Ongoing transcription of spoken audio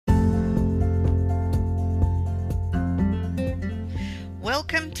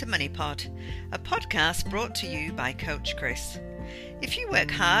Welcome to MoneyPod, a podcast brought to you by Coach Chris. If you work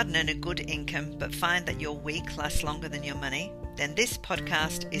hard and earn a good income but find that your week lasts longer than your money, then this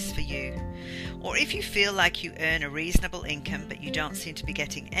podcast is for you. Or if you feel like you earn a reasonable income but you don't seem to be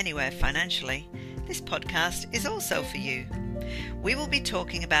getting anywhere financially, this podcast is also for you. We will be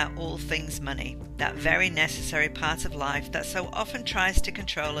talking about all things money, that very necessary part of life that so often tries to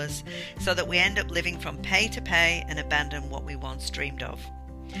control us so that we end up living from pay to pay and abandon what we once dreamed of.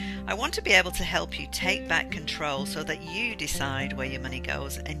 I want to be able to help you take back control so that you decide where your money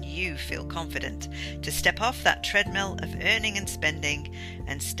goes and you feel confident to step off that treadmill of earning and spending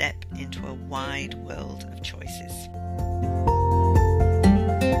and step into a wide world of choices.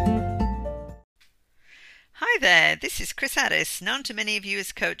 Hi there, this is Chris Addis, known to many of you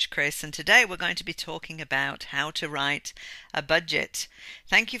as Coach Chris, and today we're going to be talking about how to write a budget.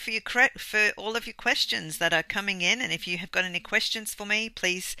 Thank you for all of your questions that are coming in, and if you have got any questions for me,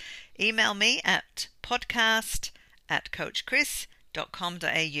 please email me at podcast@coachchris.com.au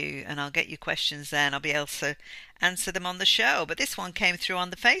and I'll get your questions there and I'll be able to answer them on the show. But this one came through on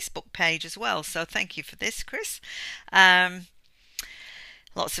the Facebook page as well, so thank you for this, Chris.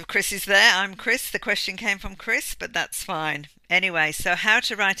 Lots of Chris's there. I'm Chris. The question came from Chris, but that's fine. Anyway, so how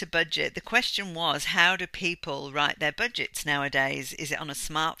to write a budget. The question was, how do people write their budgets nowadays? Is it on a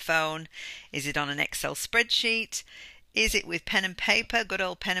smartphone? Is it on an Excel spreadsheet? Is it with pen and paper, good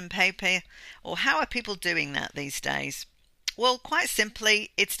old pen and paper? Or how are people doing that these days? Well, quite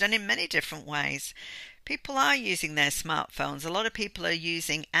simply, it's done in many different ways. People are using their smartphones. A lot of people are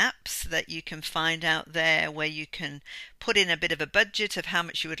using apps that you can find out there where you can put in a bit of a budget of how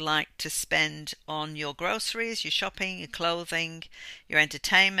much you would like to spend on your groceries, your shopping, your clothing, your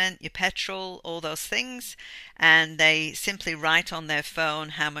entertainment, your petrol, all those things. And they simply write on their phone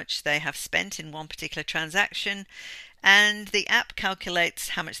how much they have spent in one particular transaction. And the app calculates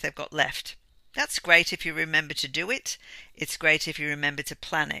how much they've got left. That's great if you remember to do it. It's great if you remember to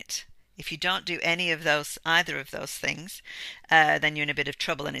plan it. If you don't do either of those things, then you're in a bit of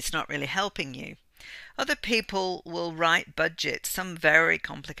trouble and it's not really helping you. Other people will write budgets, some very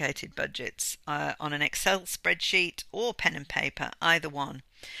complicated budgets, on an Excel spreadsheet or pen and paper, either one.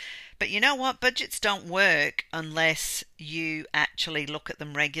 But you know what? Budgets don't work unless you actually look at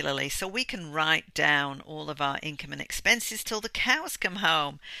them regularly. So we can write down all of our income and expenses till the cows come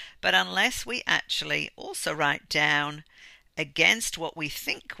home. But unless we actually also write down against what we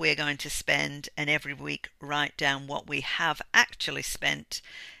think we're going to spend and every week write down what we have actually spent,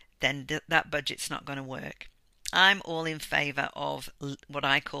 then that budget's not going to work. I'm all in favour of what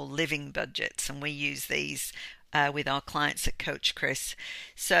I call living budgets, and we use these with our clients at Coach Chris.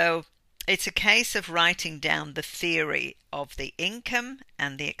 So it's a case of writing down the theory of the income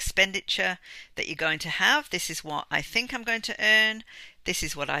and the expenditure that you're going to have. This is what I think I'm going to earn. This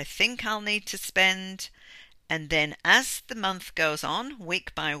is what I think I'll need to spend. And then as the month goes on,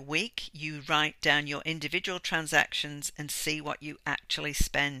 week by week, you write down your individual transactions and see what you actually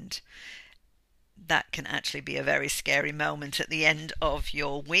spend. That can actually be a very scary moment at the end of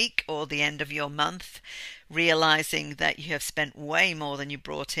your week or the end of your month, realizing that you have spent way more than you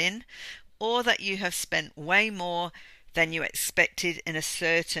brought in, or that you have spent way more than you expected in a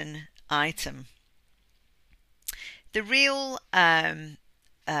certain item. The real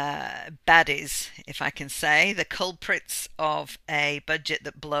baddies, if I can say, the culprits of a budget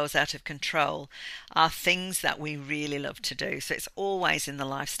that blows out of control are things that we really love to do. So it's always in the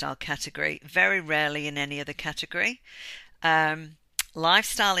lifestyle category, very rarely in any other category.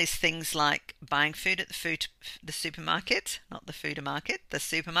 Lifestyle is things like buying food at the supermarket, not the food market, the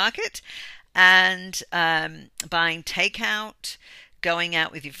supermarket, and buying takeout, going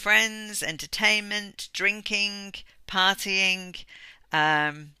out with your friends, entertainment, drinking, partying,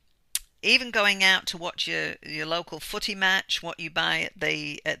 even going out to watch your local footy match, what you buy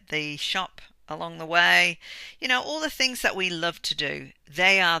at the shop along the way, all the things that we love to do,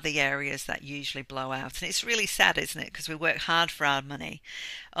 they are the areas that usually blow out. And it's really sad, isn't it? Because we work hard for our money,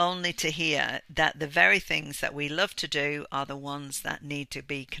 only to hear that the very things that we love to do are the ones that need to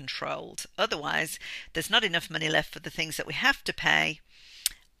be controlled. Otherwise, there's not enough money left for the things that we have to pay,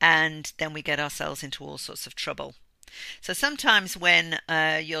 and then we get ourselves into all sorts of trouble. So sometimes when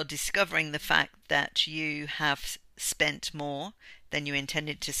you're discovering the fact that you have spent more than you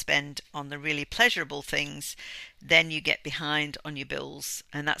intended to spend on the really pleasurable things, then you get behind on your bills,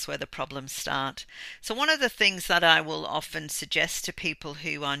 and that's where the problems start. So one of the things that I will often suggest to people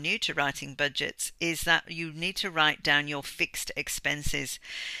who are new to writing budgets is that you need to write down your fixed expenses.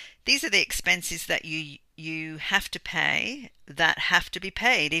 These are the expenses that you you have to pay that have to be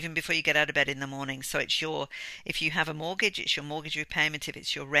paid even before you get out of bed in the morning. So if you have a mortgage, it's your mortgage repayment. If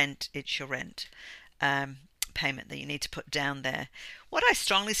it's your rent, it's your rent payment that you need to put down there. What I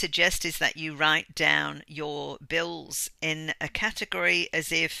strongly suggest is that you write down your bills in a category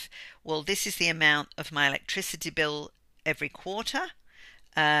as if, well, this is the amount of my electricity bill every quarter,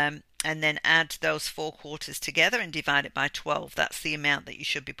 and then add those 4 quarters together and divide it by 12. That's the amount that you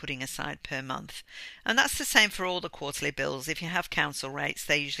should be putting aside per month. And that's the same for all the quarterly bills. If you have council rates,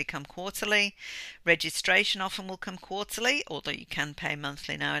 they usually come quarterly. Registration often will come quarterly, although you can pay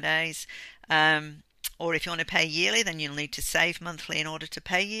monthly nowadays. Or if you want to pay yearly, then you'll need to save monthly in order to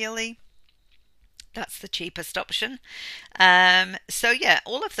pay yearly. That's the cheapest option. So yeah,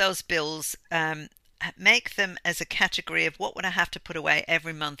 all of those bills, make them as a category of what would I have to put away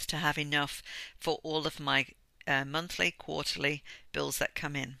every month to have enough for all of my monthly, quarterly bills that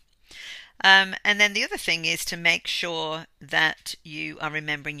come in. And then the other thing is to make sure that you are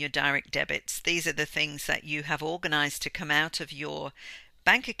remembering your direct debits. These are the things that you have organized to come out of your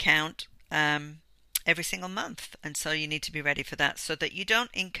bank account every single month, and so you need to be ready for that so that you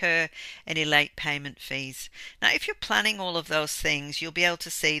don't incur any late payment fees. Now, if you're planning all of those things, you'll be able to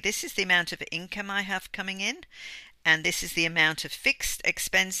see this is the amount of income I have coming in, and this is the amount of fixed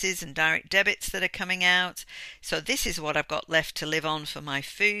expenses and direct debits that are coming out. So this is what I've got left to live on for my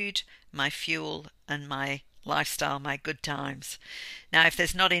food, my fuel, and my lifestyle, my good times. Now, if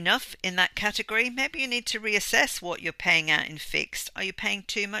there's not enough in that category, maybe you need to reassess what you're paying out in fixed. Are you paying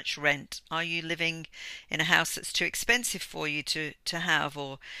too much rent? Are you living in a house that's too expensive for you to have?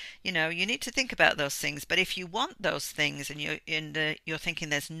 Or, you need to think about those things. But if you want those things and you're thinking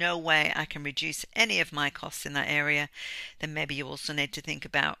there's no way I can reduce any of my costs in that area, then maybe you also need to think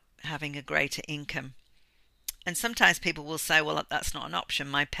about having a greater income. And sometimes people will say, well, that's not an option.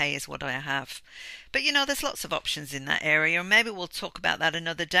 My pay is what I have. But, there's lots of options in that area. And maybe we'll talk about that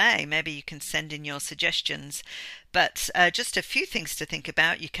another day. Maybe you can send in your suggestions. But just a few things to think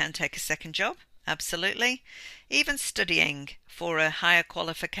about. You can take a second job. Absolutely. Even studying for a higher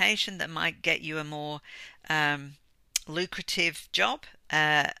qualification that might get you a more lucrative job,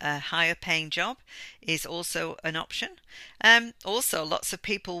 a higher paying job is also an option. Also, lots of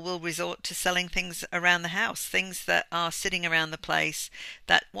people will resort to selling things around the house, things that are sitting around the place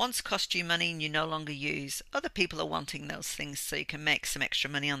that once cost you money and you no longer use. Other people are wanting those things, so you can make some extra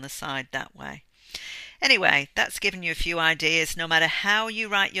money on the side that way. Anyway, that's given you a few ideas. No matter how you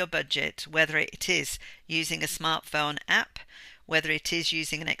write your budget, whether it is using a smartphone app, whether it is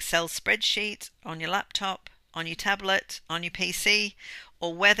using an Excel spreadsheet on your laptop, on your tablet, on your PC,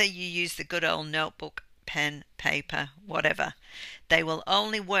 or whether you use the good old notebook, pen, paper, whatever. They will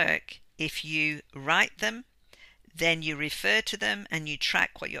only work if you write them, then you refer to them and you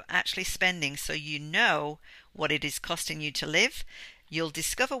track what you're actually spending so you know what it is costing you to live. You'll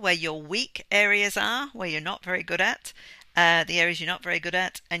discover where your weak areas are, where you're not very good at, the areas you're not very good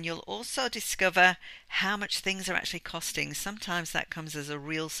at, and you'll also discover how much things are actually costing. Sometimes that comes as a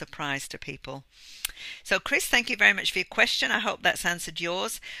real surprise to people. So Chris, thank you very much for your question. I hope that's answered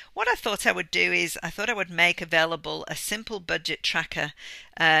yours. What I thought I would do is I thought I would make available a simple budget tracker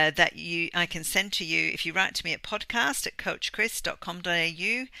that I can send to you if you write to me at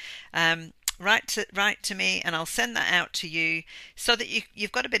podcast@coachchris.com.au. Write to me and I'll send that out to you so that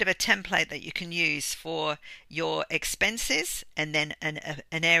you've got a bit of a template that you can use for your expenses and then an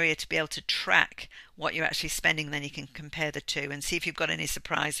area to be able to track what you're actually spending. Then you can compare the two and see if you've got any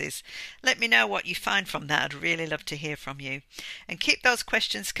surprises. Let me know what you find from that. I'd really love to hear from you. And keep those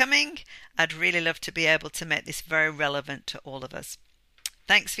questions coming. I'd really love to be able to make this very relevant to all of us.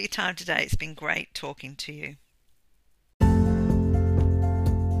 Thanks for your time today. It's been great talking to you.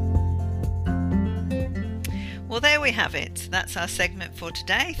 Well, there we have it. That's our segment for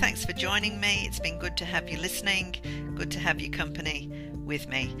today. Thanks for joining me. It's been good to have you listening, good to have your company with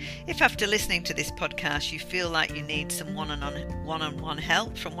me. If after listening to this podcast you feel like you need some one-on-one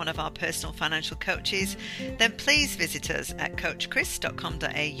help from one of our personal financial coaches, then please visit us at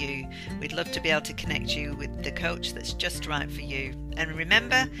coachchris.com.au. We'd love to be able to connect you with the coach that's just right for you. And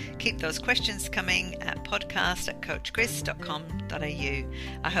remember, keep those questions coming at podcast@coachchris.com.au.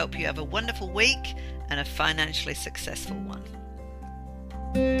 I hope you have a wonderful week and a financially successful one.